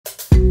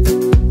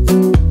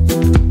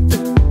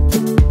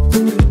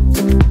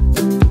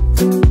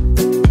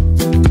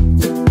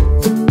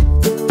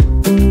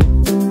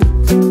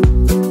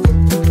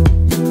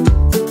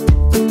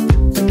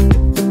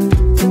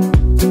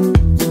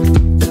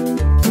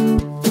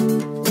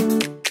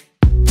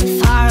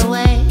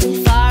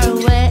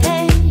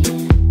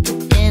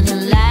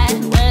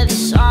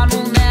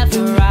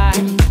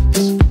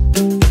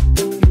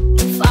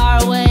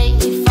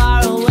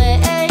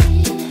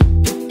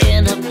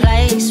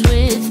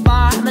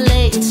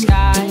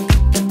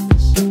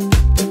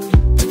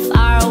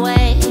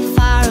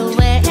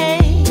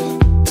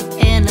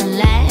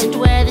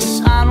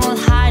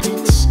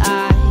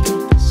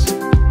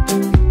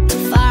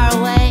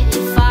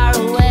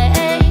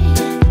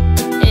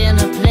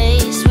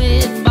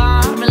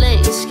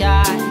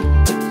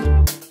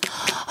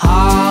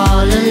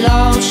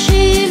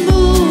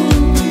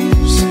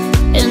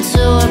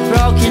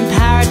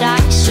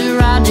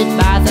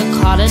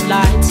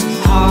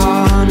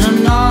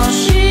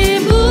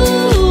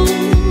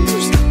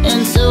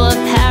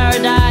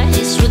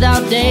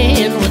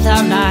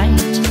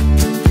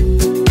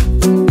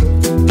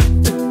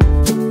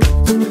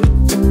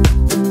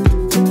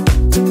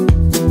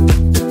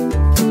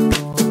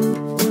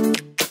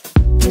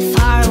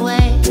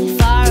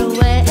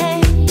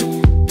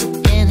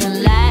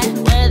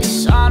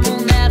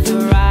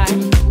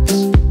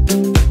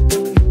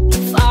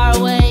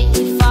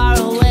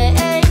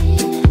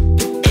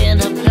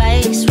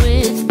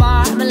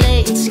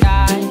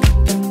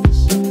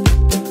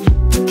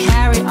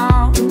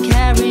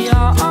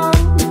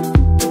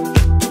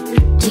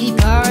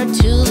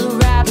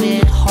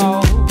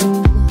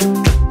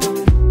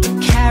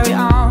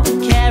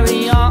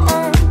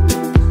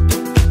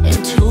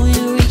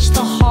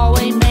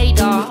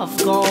of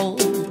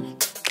gold.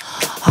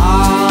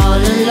 All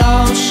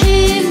alone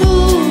she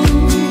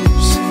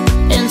moves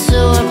into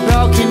a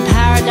broken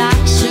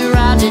paradise,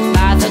 surrounded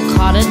by the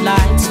colored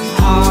lights.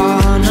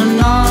 On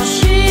and on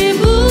she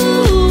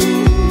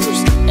moves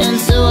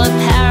into a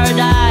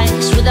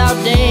paradise without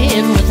day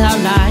and without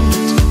night.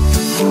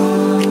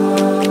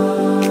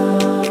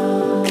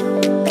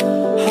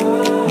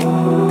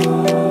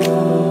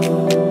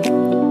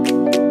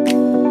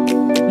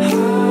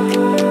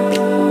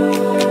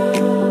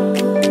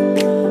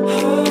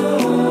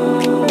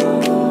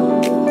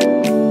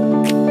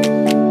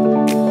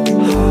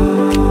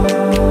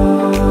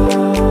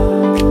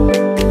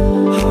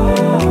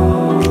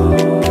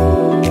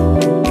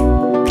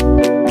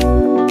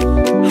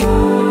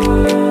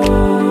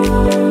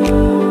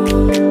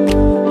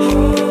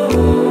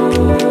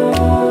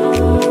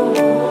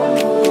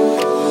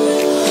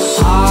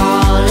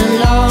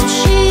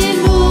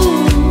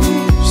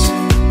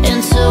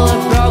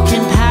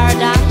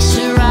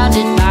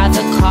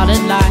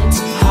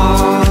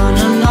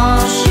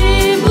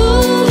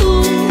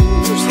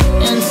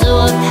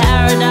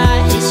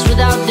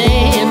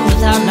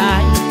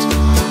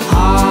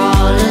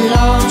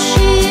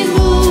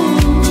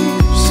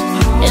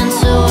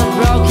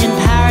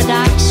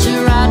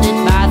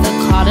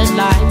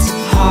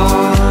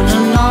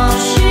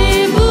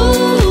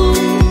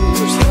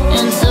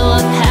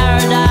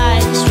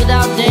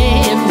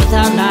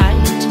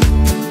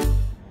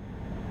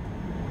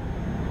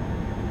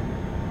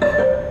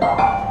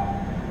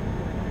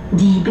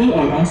 Die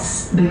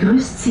BLS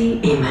begrüßt Sie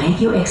im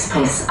Regio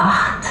Express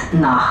 8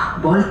 nach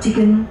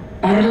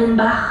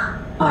Boltigen-Erlenbach,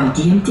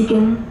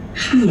 Eudientigen,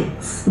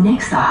 Spiez.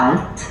 Nächster Halt,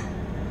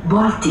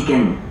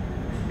 Boltigen.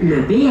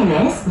 Le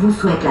BLS vous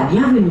souhaite la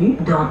bienvenue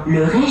dans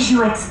le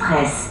Regio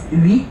Express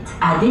 8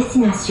 à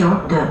destination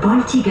de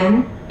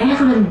Boltigen,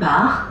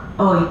 Erlenbach,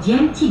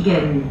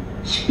 Eudientigen,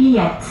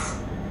 Spiez.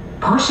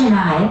 Prochain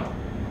arrêt,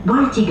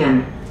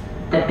 Boltigen.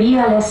 The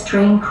BLS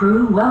train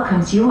crew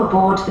welcomes you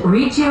aboard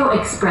Regio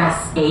Express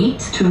 8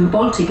 to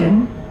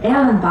Boltigen,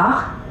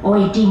 Erlenbach,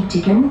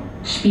 Eudientigen,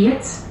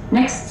 Spiez.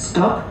 Next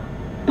stop,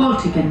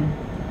 Boltigen.